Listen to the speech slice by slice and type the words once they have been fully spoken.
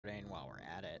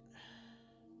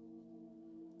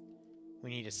We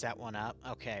need to set one up.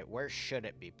 Okay, where should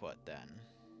it be put then?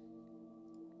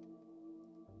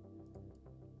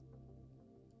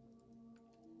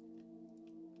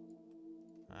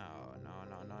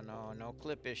 Oh, no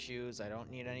clip issues. I don't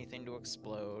need anything to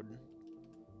explode.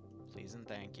 Please and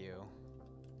thank you.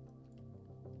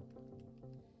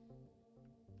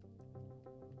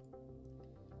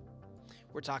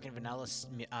 We're talking vanilla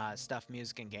stuff,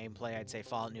 music, and gameplay. I'd say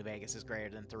Fallout New Vegas is greater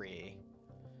than 3.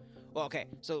 Well, okay,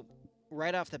 so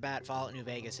right off the bat, Fallout New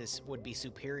Vegas would be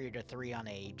superior to 3 on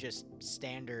a just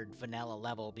standard vanilla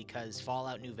level because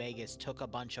Fallout New Vegas took a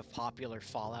bunch of popular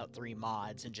Fallout 3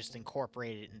 mods and just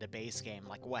incorporated it into base game,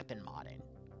 like weapon modding.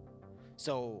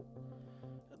 So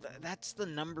that's the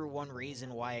 #1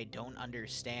 reason why I don't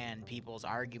understand people's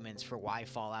arguments for why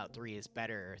Fallout 3 is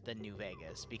better than New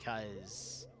Vegas,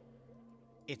 because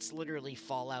it's literally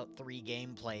Fallout 3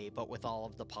 gameplay, but with all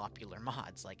of the popular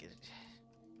mods. Like,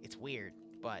 it's weird,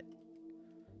 but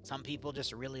some people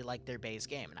just really like their base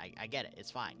game, and I get it.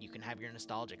 It's fine. You can have your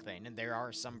nostalgic thing, and there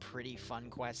are some pretty fun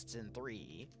quests in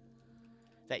 3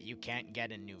 that you can't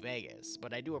get in New Vegas.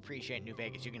 But I do appreciate New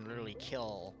Vegas. You can literally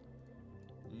kill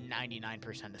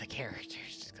 99% of the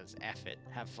characters, because F it.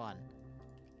 Have fun.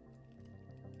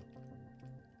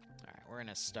 Alright, we're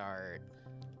gonna start...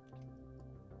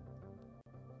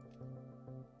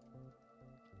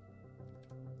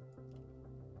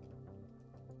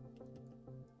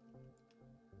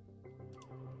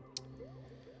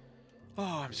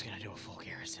 Oh, I'm just gonna do a full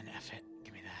garrison. F it.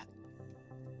 Give me that.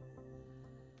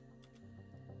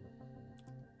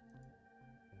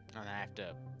 And I have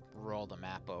to roll the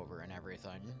map over and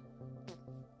everything.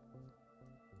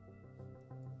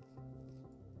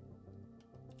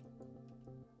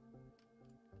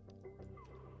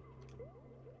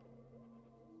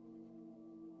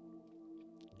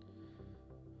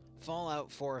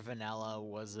 Fallout 4 Vanilla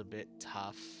was a bit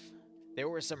tough. There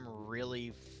were some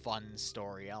really fun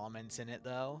story elements in it,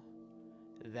 though,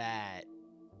 that,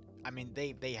 I mean,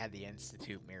 they had the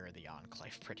Institute mirror the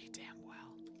Enclave pretty damn well.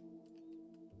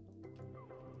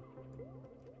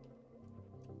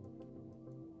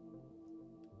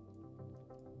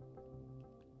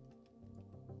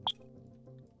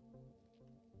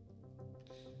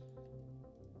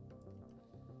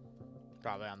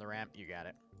 Probably on the ramp, you got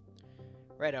it.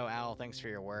 Righto, Owl, thanks for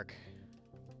your work.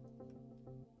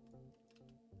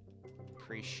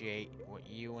 Appreciate what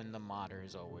you and the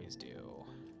modders always do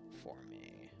for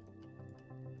me.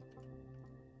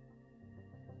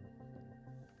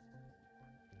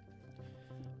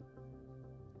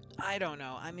 I don't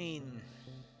know, I mean...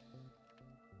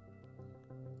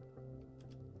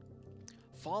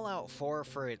 Fallout 4,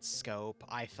 for its scope,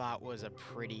 I thought was a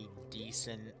pretty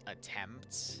decent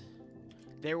attempt.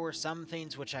 There were some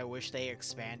things which I wish they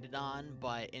expanded on,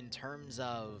 but in terms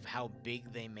of how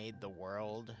big they made the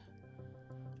world,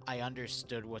 I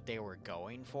understood what they were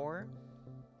going for.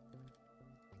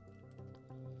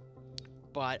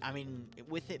 But, I mean,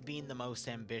 with it being the most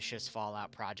ambitious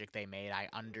Fallout project they made, I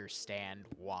understand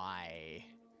why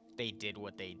they did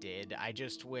what they did. I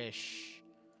just wish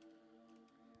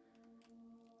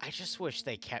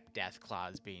they kept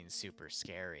Deathclaws being super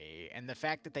scary. And the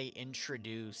fact that they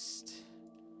introduced...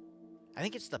 I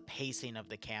think it's the pacing of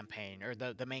the campaign, or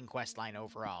the main quest line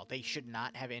overall. They should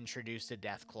not have introduced a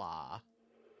Deathclaw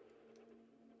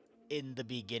in the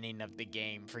beginning of the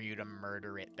game for you to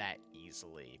murder it that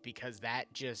easily, because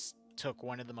that just took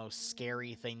one of the most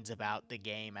scary things about the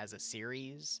game as a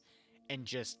series and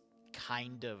just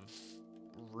kind of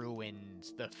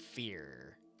ruined the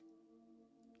fear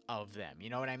of them. You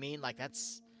know what I mean? Like,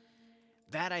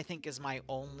 that, I think, is my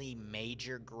only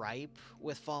major gripe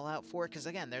with Fallout 4, because,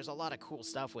 again, there's a lot of cool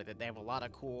stuff with it. They have a lot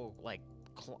of cool, like,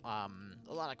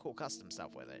 custom stuff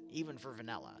with it, even for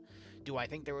vanilla. Do I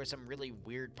think there were some really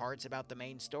weird parts about the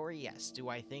main story? Yes. Do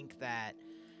I think that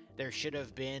there should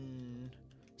have been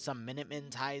some Minutemen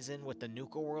ties in with the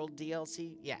Nuka World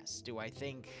DLC? Yes. Do I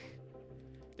think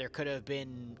there could have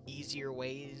been easier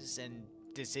ways and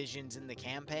decisions in the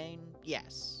campaign?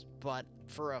 Yes. But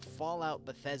for a Fallout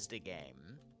Bethesda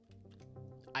game,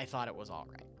 I thought it was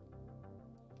alright.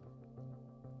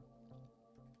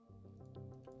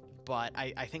 But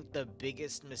I think the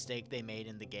biggest mistake they made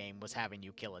in the game was having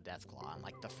you kill a Deathclaw on,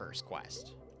 like, the first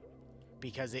quest.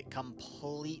 Because it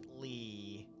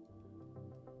completely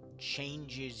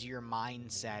changes your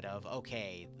mindset of,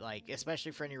 okay, like,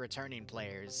 especially for any returning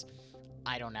players,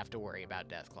 I don't have to worry about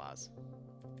Deathclaws.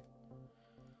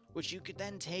 Which you could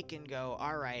then take and go,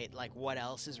 alright, like, what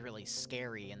else is really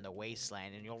scary in the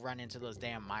Wasteland? And you'll run into those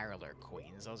damn Mirelurk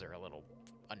Queens. Those are a little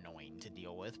annoying to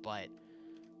deal with, but...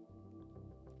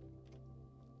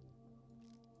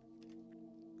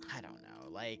 I don't know.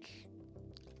 Like,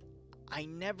 I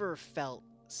never felt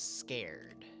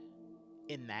scared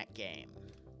in that game.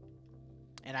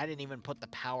 And I didn't even put the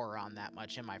power on that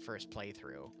much in my first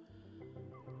playthrough.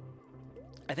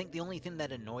 I think the only thing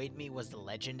that annoyed me was the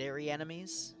legendary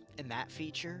enemies in that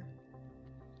feature.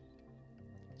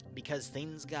 Because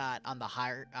things got on the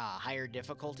higher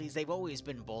difficulties, they've always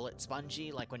been bullet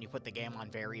spongy, like when you put the game on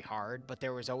very hard, but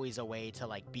there was always a way to,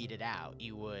 like, beat it out.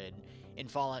 You would, in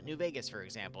Fallout New Vegas, for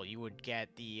example, you would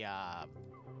get the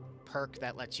perk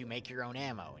that lets you make your own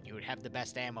ammo, and you would have the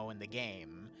best ammo in the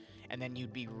game, and then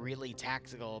you'd be really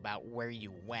tactical about where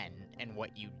you went and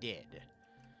what you did.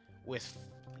 With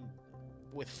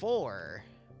 4...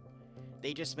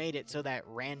 they just made it so that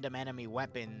random enemy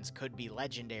weapons could be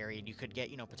legendary and you could get,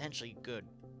 you know, potentially good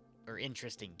or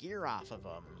interesting gear off of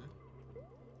them.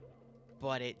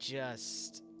 But it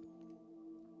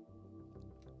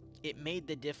made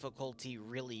the difficulty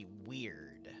really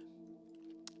weird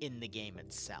in the game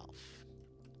itself.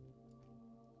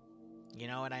 You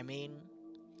know what I mean?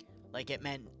 Like, it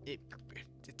meant it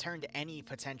turned any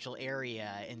potential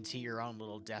area into your own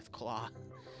little Deathclaw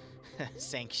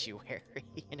sanctuary.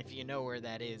 And if you know where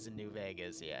that is in New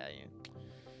Vegas, yeah,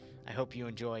 I hope you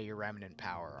enjoy your remnant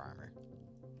power armor.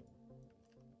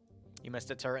 You missed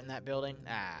a turret in that building?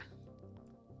 Ah,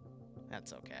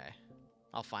 that's okay.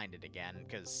 I'll find it again,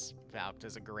 because Valk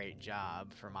does a great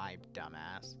job for my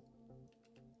dumbass.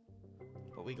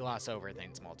 But we gloss over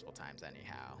things multiple times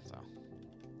anyhow, so...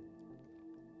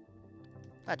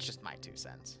 that's just my 2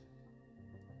 cents.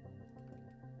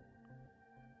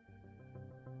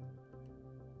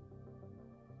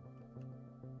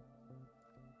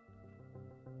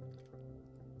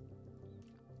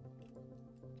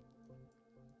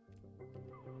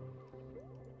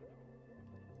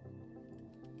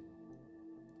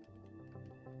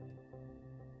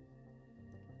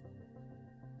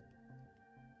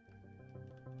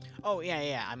 Oh,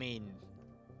 yeah, I mean...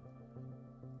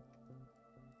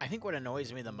 I think what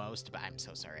annoys me the most, but I'm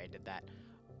so sorry I did that.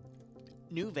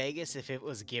 New Vegas, if it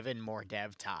was given more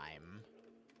dev time,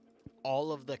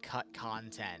 all of the cut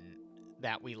content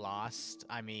that we lost,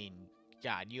 I mean,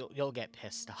 God, you'll get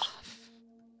pissed off.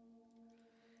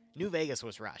 New Vegas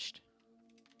was rushed.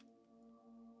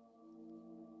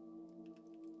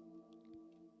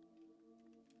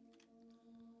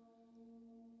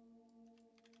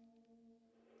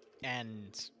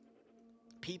 And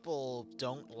people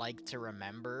don't like to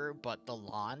remember, but the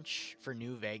launch for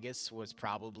New Vegas was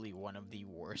probably one of the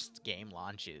worst game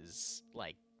launches,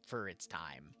 like, for its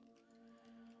time.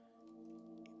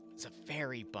 It's a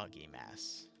very buggy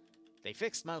mess. They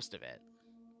fixed most of it.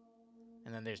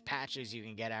 And then there's patches you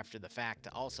can get after the fact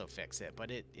to also fix it, but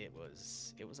it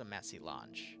was a messy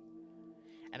launch.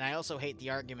 And I also hate the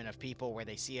argument of people where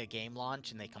they see a game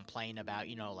launch and they complain about,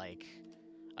 you know, like,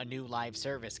 a new live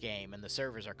service game and the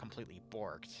servers are completely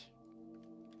borked.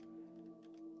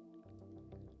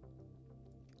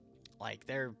 Like,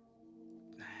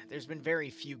 there's been very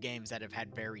few games that have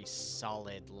had very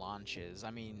solid launches.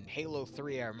 I mean, Halo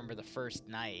 3, I remember the first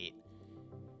night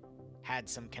had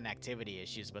some connectivity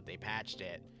issues, but they patched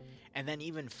it. And then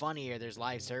even funnier, there's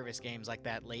live service games like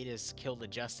that latest Kill the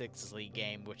Justice League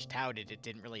game, which touted it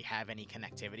didn't really have any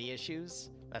connectivity issues.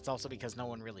 That's also because no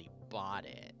one really bought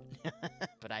it.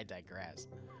 But I digress.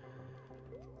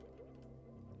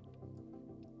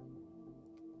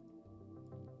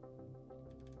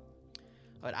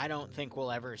 But I don't think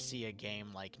we'll ever see a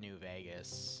game like New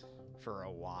Vegas for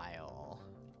a while.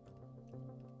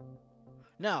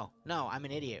 No, I'm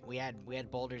an idiot. We had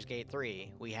Baldur's Gate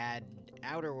 3. We had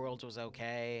Outer Worlds was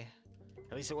okay.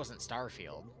 At least it wasn't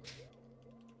Starfield.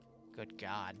 Good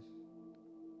God.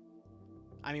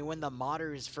 I mean, when the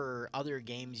modders for other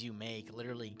games you make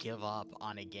literally give up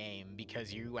on a game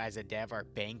because you as a dev are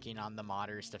banking on the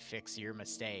modders to fix your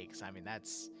mistakes, I mean,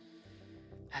 that's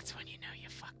when you know you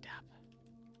fucked up.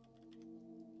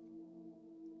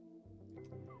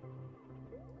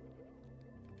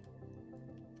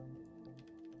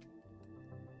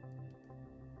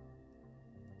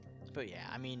 But yeah,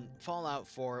 I mean, Fallout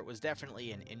 4, it was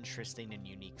definitely an interesting and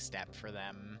unique step for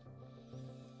them.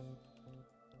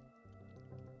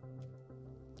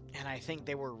 And I think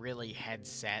they were really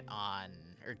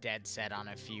dead set on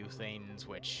a few things,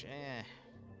 which,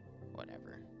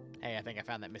 whatever. Hey, I think I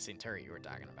found that missing turret you were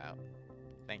talking about.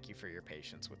 Thank you for your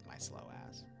patience with my slow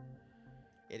ass.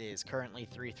 It is currently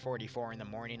 3:44 in the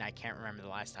morning. I can't remember the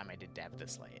last time I did dev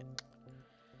this late.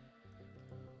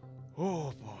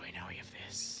 Oh boy, now we have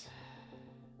this.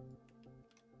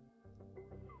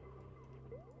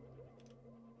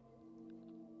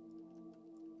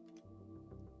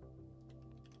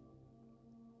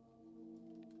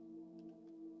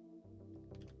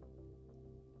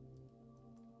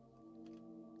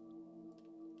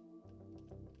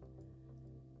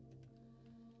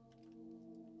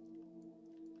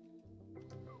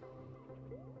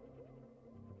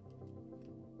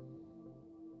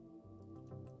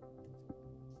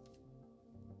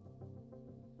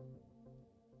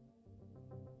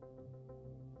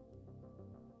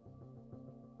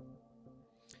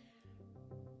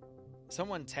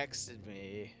 Someone texted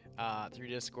me through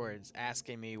Discords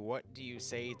asking me, what do you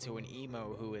say to an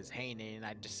emo who is hating? And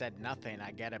I just said nothing.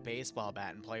 I get a baseball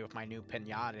bat and play with my new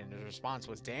pinata. And his response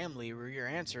was, damn, Liru, your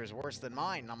answer is worse than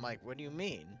mine. And I'm like, what do you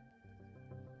mean?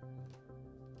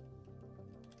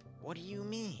 What do you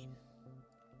mean?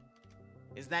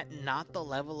 Is that not the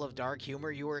level of dark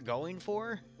humor you were going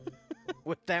for?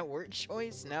 With that word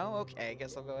choice? No? Okay, I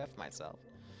guess I'll go F myself.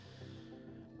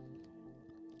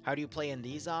 How do you play in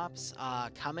these ops?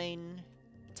 Coming,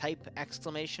 type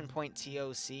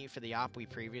 !TOC for the op we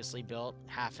previously built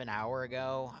half an hour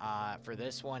ago. For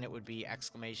this one, it would be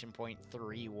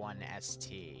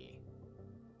 !31ST.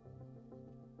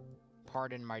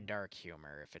 Pardon my dark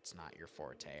humor. If it's not your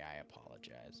forte, I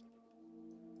apologize.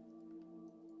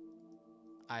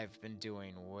 I've been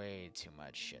doing way too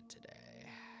much shit today,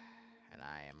 and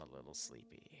I am a little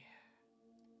sleepy.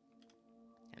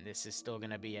 And this is still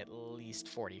gonna be at least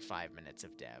 45 minutes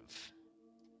of dev.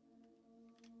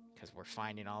 Because we're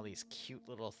finding all these cute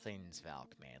little things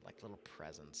Valk made, like little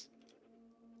presents.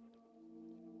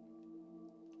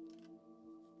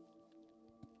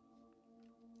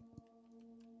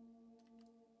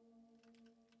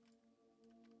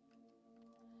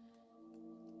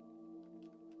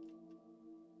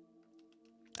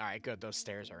 Alright, good, those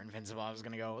stairs are invincible. I was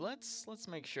gonna go, let's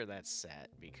make sure that's set,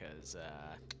 because,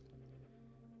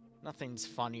 nothing's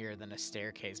funnier than a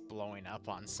staircase blowing up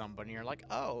on somebody. You're like,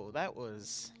 oh, that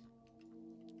wasn't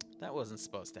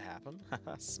supposed to happen.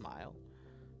 Smile.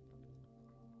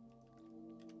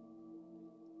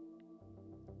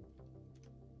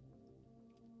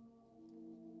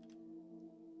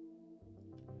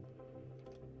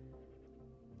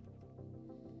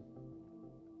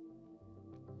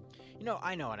 You know,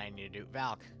 I know what I need to do.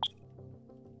 Valk.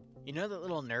 You know that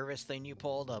little nervous thing you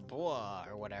pulled? The blah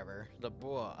or whatever. The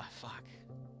blah. Fuck.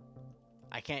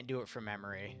 I can't do it from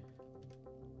memory.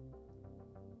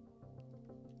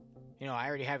 You know, I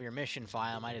already have your mission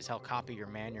file. Might as well copy your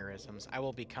mannerisms. I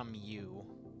will become you.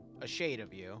 A shade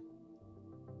of you.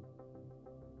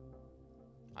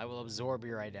 I will absorb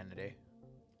your identity.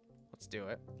 Let's do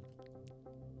it.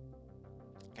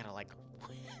 Gotta like...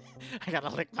 I gotta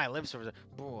lick my lips over the...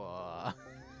 I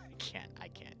can't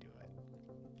do it.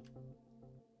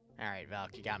 Alright,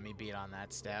 Valk, you got me beat on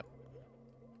that step.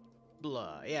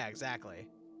 Blah. Yeah, exactly.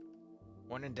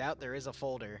 When in doubt, there is a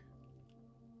folder.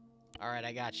 Alright,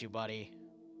 I got you, buddy.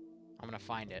 I'm gonna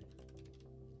find it.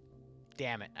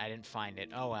 Damn it, I didn't find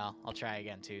it. Oh well, I'll try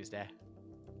again Tuesday.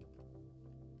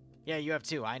 Yeah, you have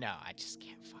two, I know. I just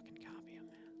can't fucking copy them,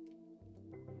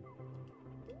 man.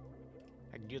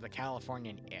 I can do the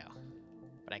Californian L,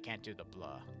 but I can't do the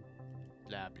blah.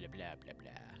 Blah, blah, blah, blah,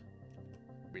 blah.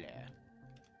 Blah.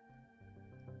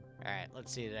 Alright,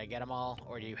 let's see, did I get them all?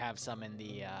 Or do you have some in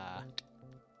the,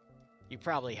 You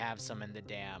probably have some in the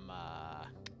damn,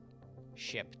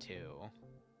 ship, too.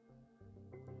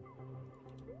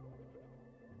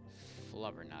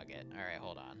 Flubber nugget. Alright,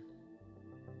 hold on.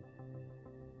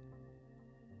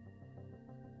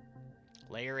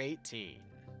 Layer 18.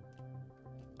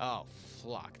 Oh,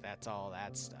 fuck, that's all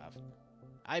that stuff.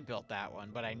 I built that one,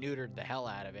 but I neutered the hell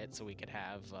out of it so we could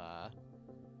have,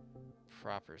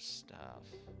 proper stuff.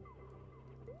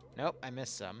 Nope, I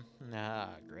missed some. Ah,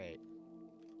 great.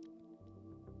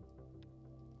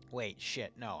 Wait,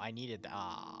 shit, no, I needed the...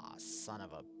 Ah, son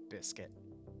of a biscuit.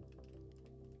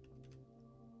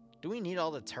 Do we need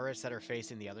all the turrets that are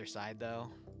facing the other side, though?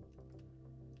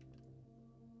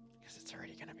 Because it's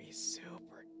already gonna be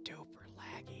super duper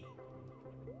laggy.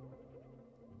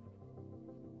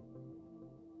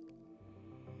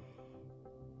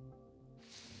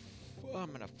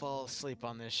 I'm gonna fall asleep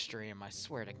on this stream, I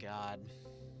swear to God.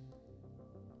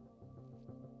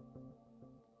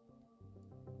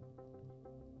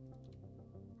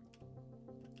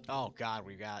 Oh God,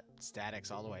 we got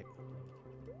statics all the way.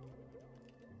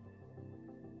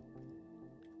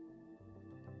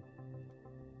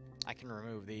 I can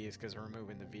remove these because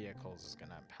removing the vehicles is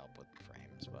gonna help with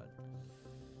frames, but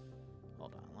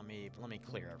hold on, let me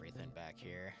clear everything back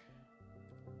here.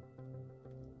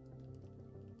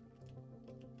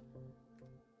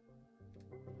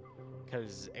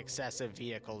 Because excessive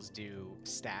vehicles do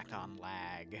stack on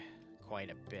lag quite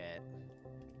a bit.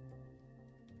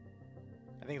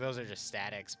 I think those are just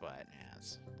statics, but yeah,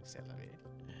 it's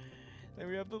then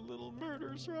we have the little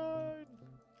murder's ride.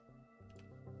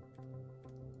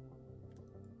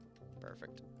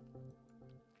 Perfect.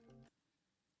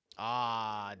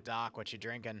 Ah, Doc, what you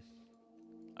drinking?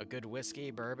 A good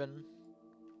whiskey, bourbon?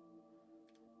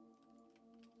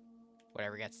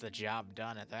 Whatever gets the job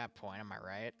done at that point, am I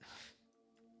right?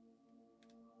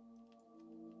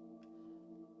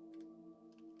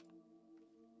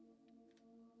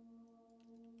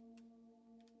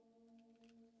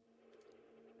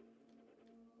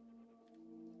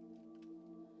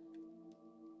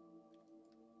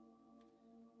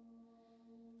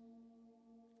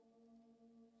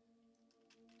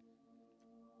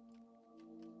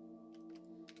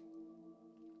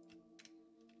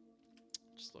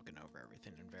 Just looking over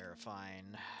everything and verifying.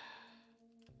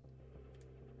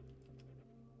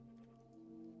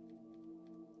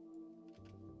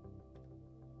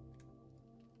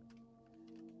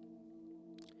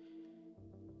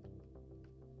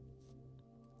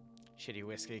 Shitty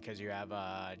whiskey because you have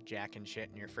Jack and shit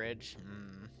in your fridge.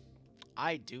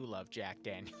 I do love Jack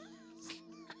Daniels.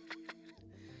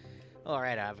 All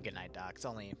right, have a good night, Doc. It's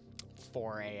only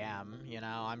 4 a.m. You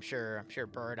know, I'm sure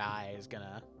Bird Eye is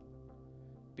gonna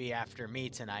be after me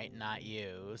tonight, not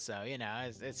you. So you know,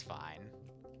 it's fine.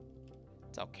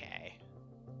 It's okay.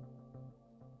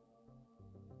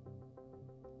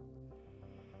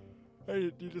 I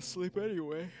didn't need to sleep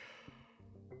anyway.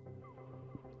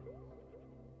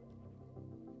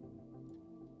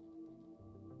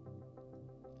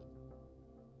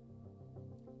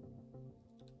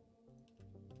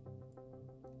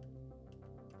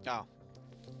 Oh.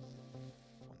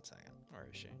 1 second. Where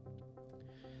is she?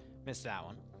 Missed that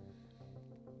one.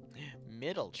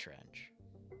 Middle Trench.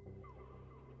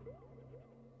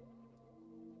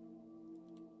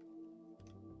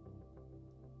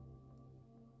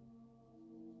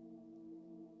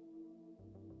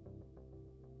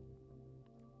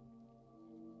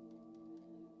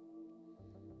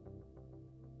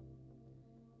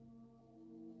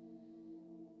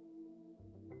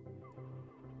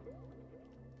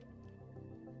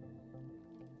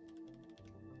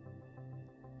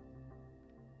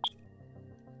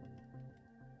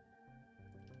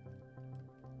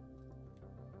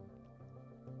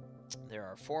 There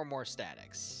are 4 more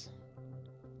statics.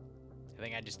 I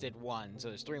think I just did 1, so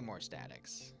there's 3 more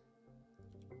statics.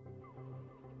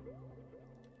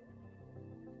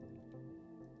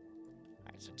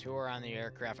 Alright, so 2 are on the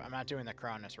aircraft. I'm not doing the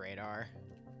Cronus radar.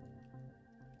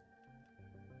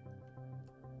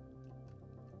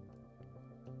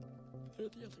 They're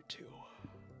the other 2.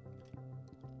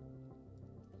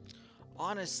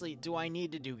 Honestly, do I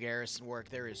need to do garrison work?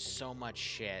 There is so much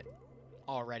shit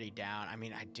already down. I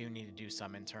mean, I do need to do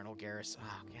some internal garrison.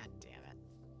 Oh, god damn it.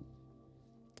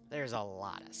 There's a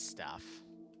lot of stuff.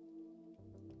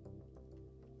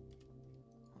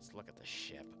 Let's look at the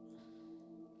ship.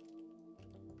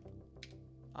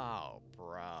 Oh,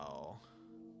 bro.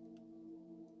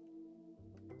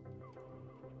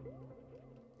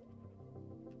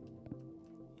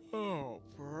 Oh,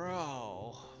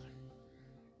 bro.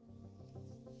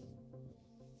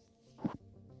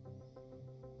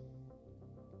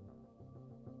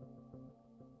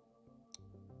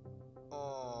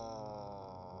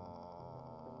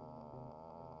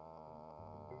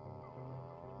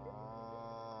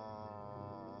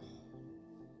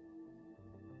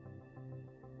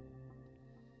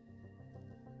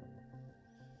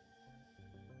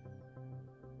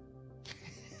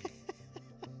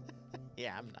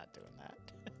 Yeah, I'm not doing that.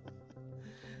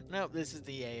 Nope, this is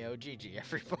the AOGG,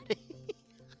 everybody.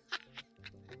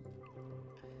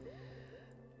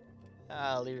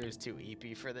 Liru's too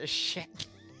EP for this shit.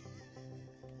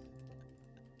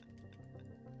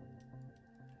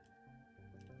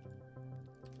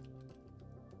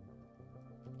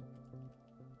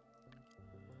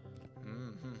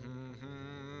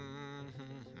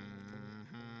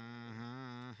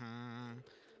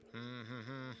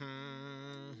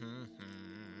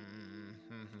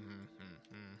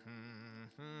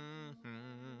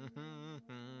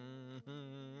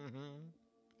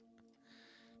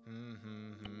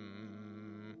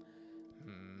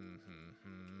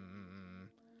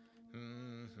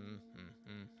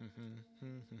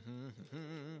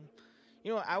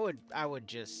 You know, I would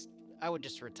just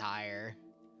retire.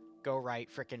 Go write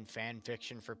frickin' fan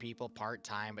fiction for people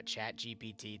part-time, but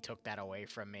ChatGPT took that away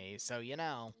from me. So, you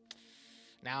know,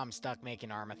 now I'm stuck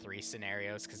making Arma 3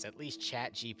 scenarios, because at least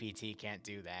ChatGPT can't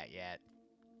do that yet.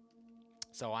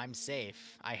 So I'm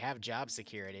safe. I have job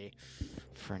security.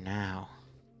 For now.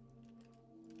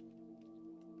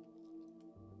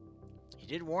 He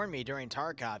did warn me during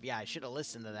Tarkov. Yeah, I should have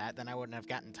listened to that, then I wouldn't have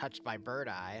gotten touched by Bird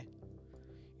Eye.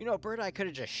 You know, Bird Eye could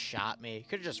have just shot me.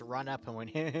 Could have just run up and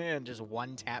went and just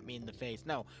one-tap me in the face.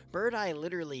 No, Bird Eye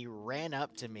literally ran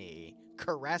up to me,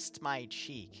 caressed my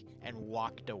cheek, and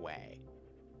walked away.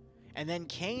 And then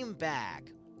came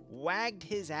back, wagged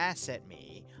his ass at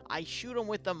me. I shoot him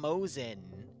with the Mosin,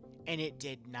 and it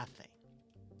did nothing.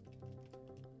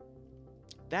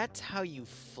 That's how you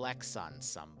flex on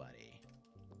somebody.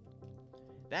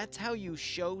 That's how you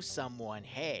show someone,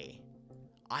 hey,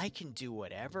 I can do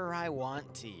whatever I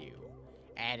want to you,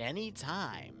 at any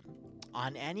time,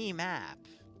 on any map,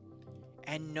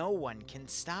 and no one can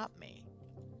stop me.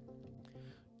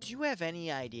 Do you have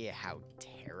any idea how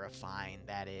terrifying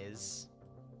that is?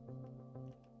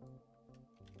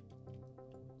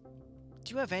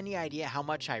 Do you have any idea how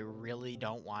much I really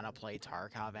don't want to play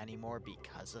Tarkov anymore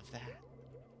because of that?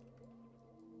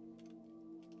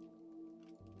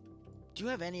 Do you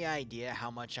have any idea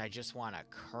how much I just want to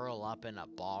curl up in a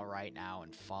ball right now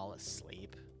and fall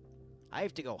asleep? I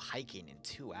have to go hiking in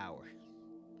 2 hours.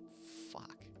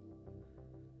 Fuck.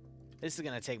 This is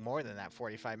going to take more than that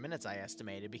 45 minutes I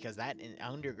estimated because that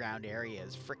underground area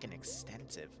is freaking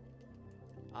extensive.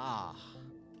 Ah.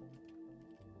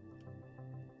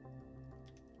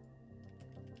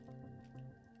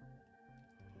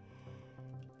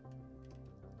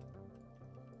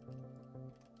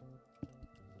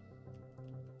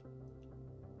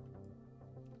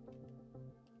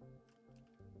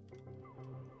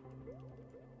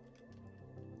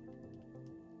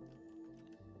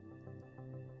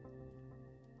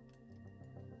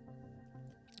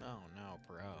 Oh no,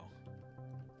 bro.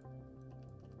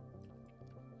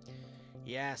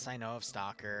 Yes, I know of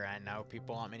Stalker. I know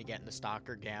people want me to get into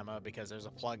Stalker Gamma because there's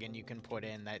a plugin you can put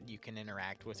in that you can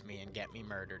interact with me and get me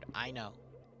murdered. I know.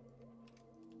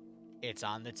 It's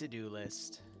on the to-do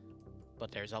list.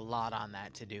 But there's a lot on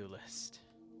that to-do list.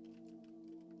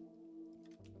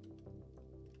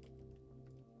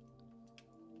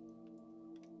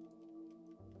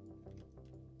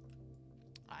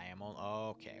 I am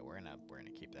on. Okay, we're gonna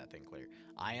keep that thing clear.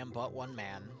 I am but one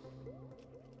man,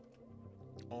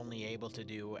 only able to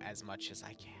do as much as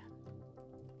I can.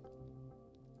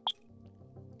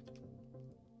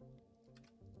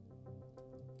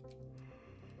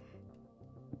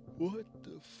 What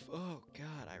the oh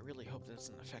god, I really hope that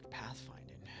doesn't affect pathfinding.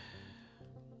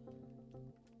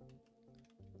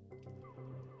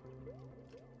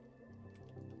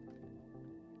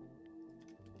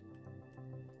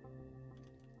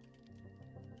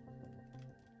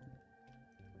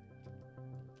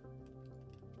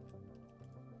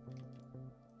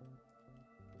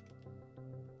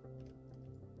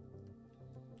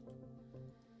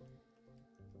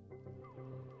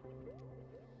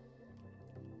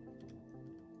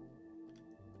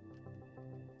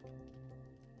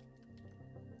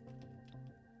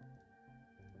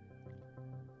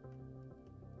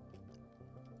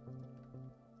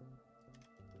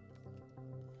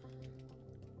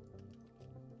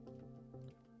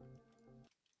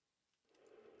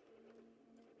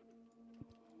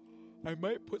 I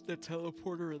might put the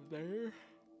teleporter in there,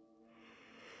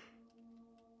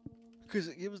 because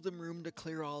it gives them room to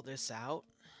clear all this out.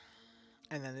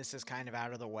 And then this is kind of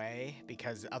out of the way,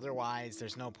 because otherwise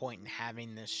there's no point in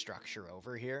having this structure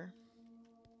over here.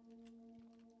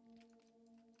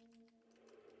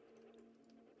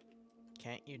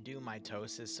 Can't you do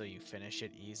mitosis so you finish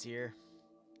it easier?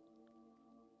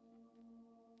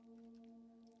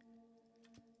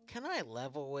 Can I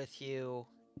level with you?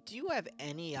 Do you have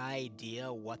any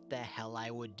idea what the hell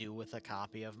I would do with a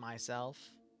copy of myself?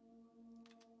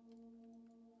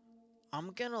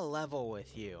 I'm gonna level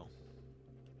with you.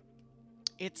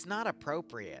 It's not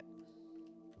appropriate.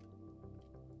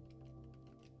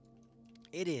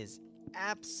 It is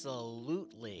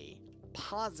absolutely,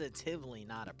 positively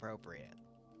not appropriate.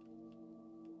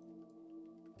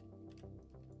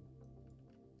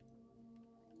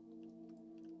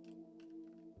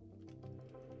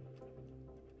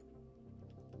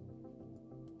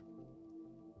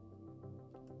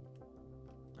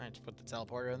 Alright, just put the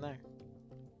teleporter in there.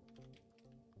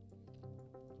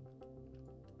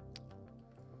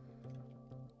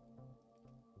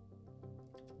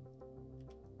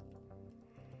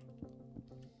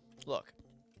 Look,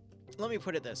 let me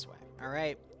put it this way,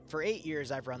 alright? For 8 years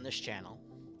I've run this channel,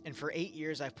 and for 8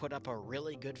 years I've put up a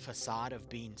really good facade of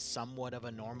being somewhat of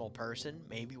a normal person,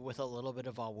 maybe with a little bit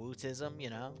of autism, you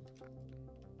know?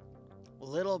 A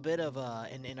little bit of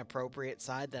an inappropriate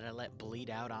side that I let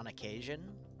bleed out on occasion.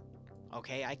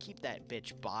 Okay, I keep that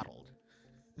bitch bottled.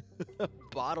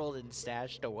 Bottled and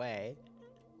stashed away.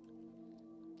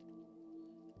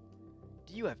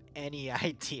 Do you have any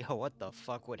idea what the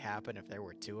fuck would happen if there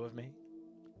were 2 of me?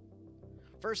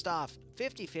 First off,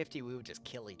 50-50 we would just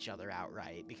kill each other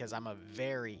outright because I'm a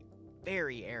very,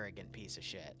 very arrogant piece of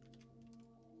shit.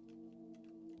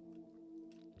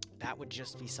 That would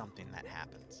just be something that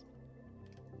happens.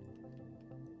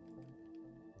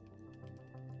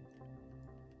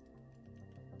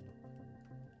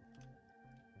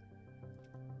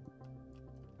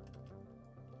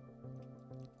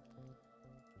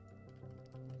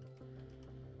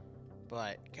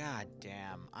 But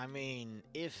goddamn, I mean,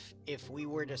 if we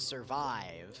were to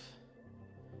survive,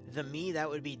 the me that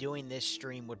would be doing this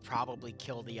stream would probably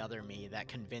kill the other me that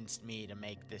convinced me to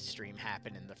make this stream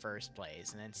happen in the first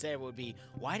place. And instead it would be,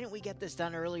 why didn't we get this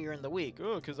done earlier in the week?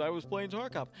 Oh, because I was playing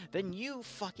Tarkov. Then you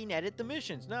fucking edit the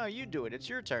missions. No, you do it. It's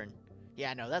your turn.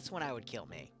 Yeah, no, that's when I would kill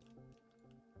me.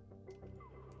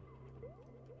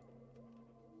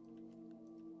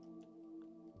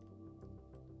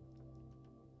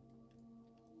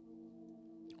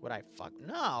 Would I fuck?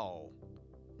 No.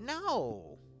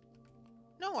 No.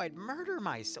 No, I'd murder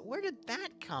myself. Where did that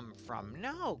come from?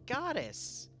 No,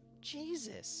 goddess.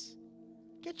 Jesus.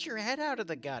 Get your head out of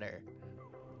the gutter.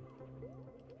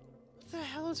 What the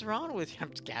hell is wrong with you? I'm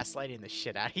just gaslighting the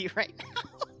shit out of you right now.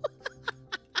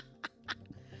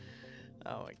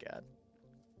 Oh my god.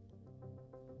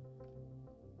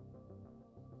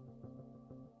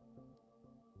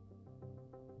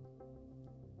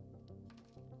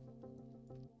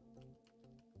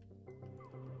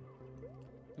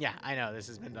 Yeah, I know, this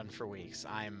has been done for weeks.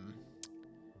 I'm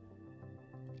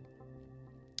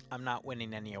not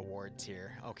winning any awards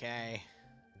here, okay?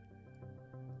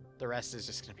 The rest is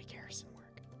just gonna be garrison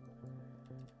work.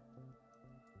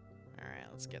 Alright,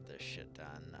 let's get this shit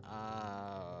done.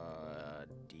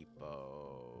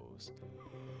 Depots.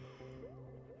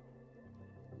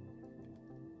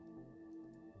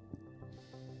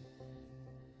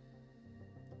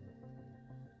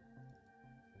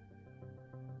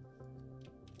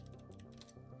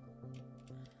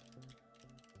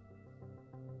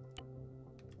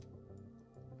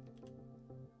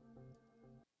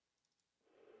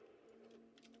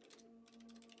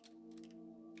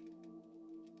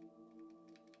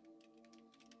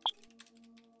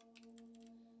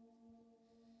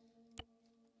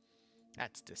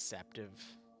 That's deceptive.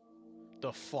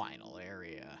 The final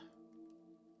area.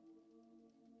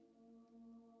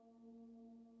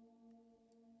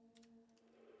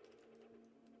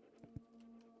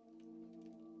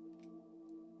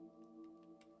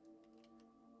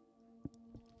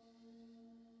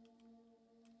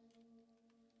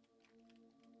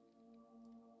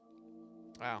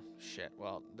 Oh, shit.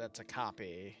 Well, that's a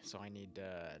copy, so I need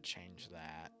to change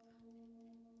that.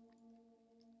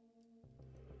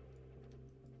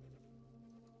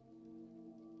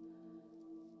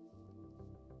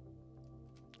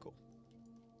 Cool.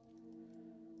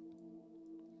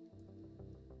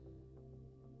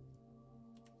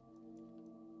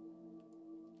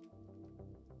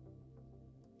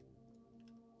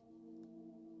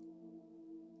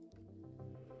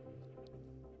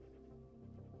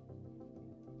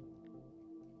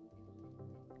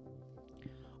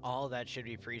 All that should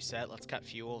be preset. Let's cut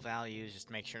fuel values, just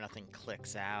to make sure nothing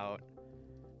clicks out.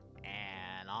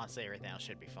 And honestly, everything else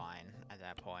should be fine at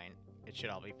that point. It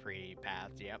should all be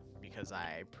pre-pathed, yep, because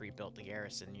I pre-built the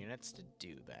garrison units to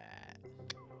do that.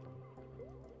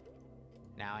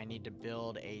 Now I need to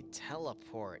build a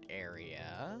teleport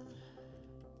area.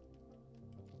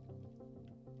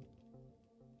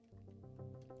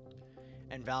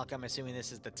 And Valk, I'm assuming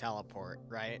this is the teleport,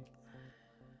 right?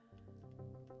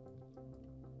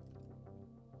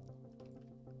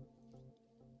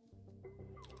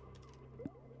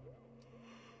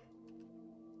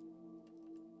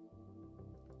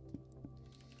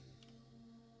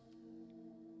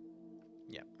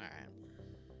 Yep, alright.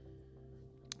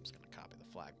 I'm just gonna copy the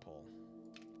flagpole.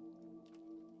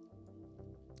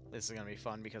 This is gonna be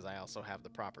fun because I also have the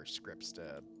proper scripts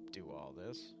to do all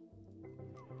this.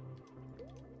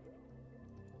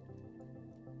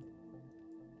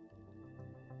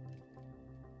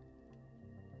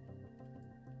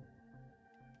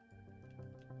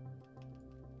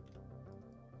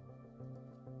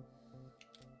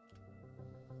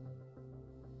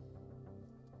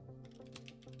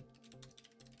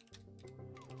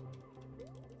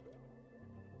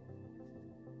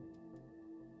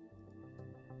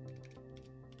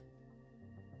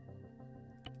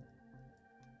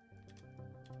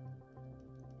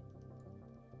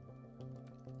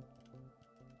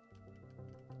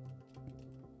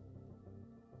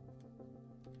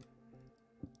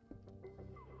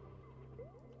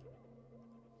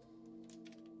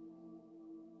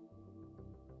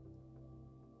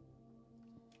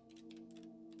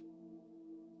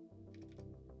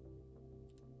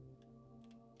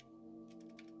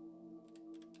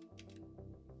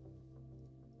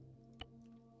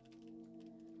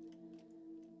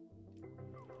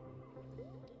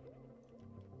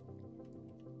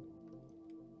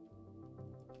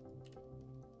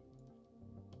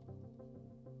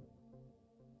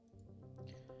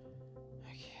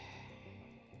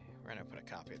 We're gonna put a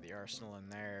copy of the arsenal in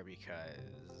there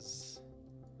because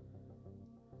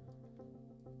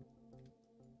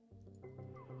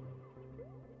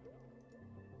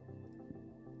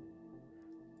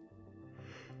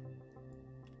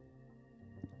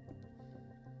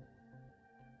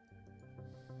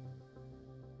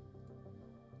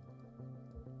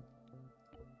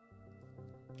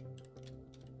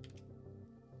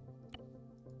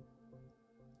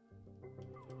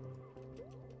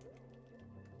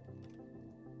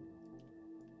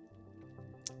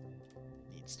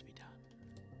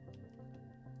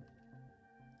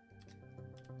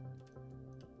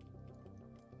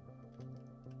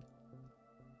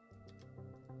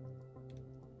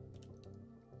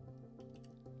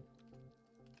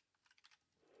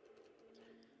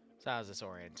So how's this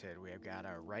oriented? We have got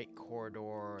a right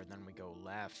corridor, and then we go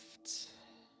left.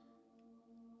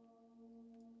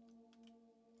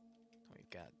 We've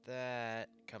got that.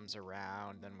 Comes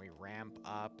around, then we ramp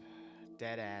up.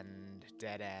 Dead end,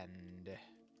 dead end.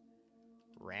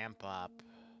 Ramp up.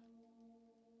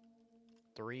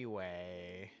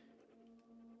 Three-way.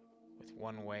 With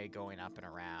one way going up and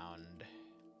around.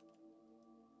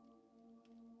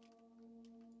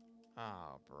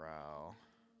 Oh, bro.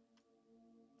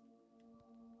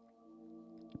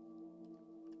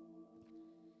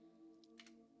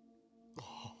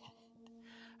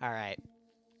 Alright.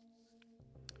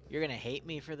 You're gonna hate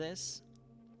me for this,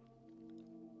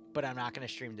 but I'm not gonna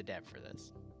stream the dev for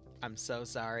this. I'm so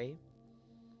sorry.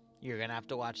 You're gonna have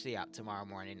to watch the app tomorrow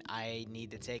morning. I need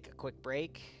to take a quick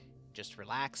break. Just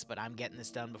relax, but I'm getting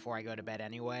this done before I go to bed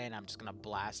anyway, and I'm just gonna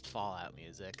blast Fallout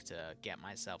music to get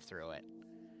myself through it.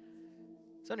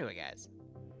 So anyway, guys,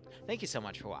 thank you so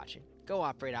much for watching. Go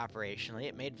operate operationally.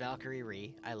 It made Valkyrie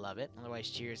re. I love it.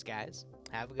 Otherwise, cheers, guys.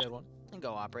 Have a good one, and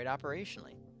go operate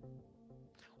operationally.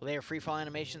 Will they have free fall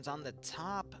animations on the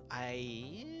top?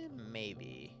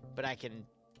 Maybe. But I think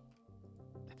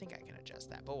I can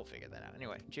adjust that, but we'll figure that out.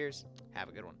 Anyway, cheers. Have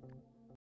a good one.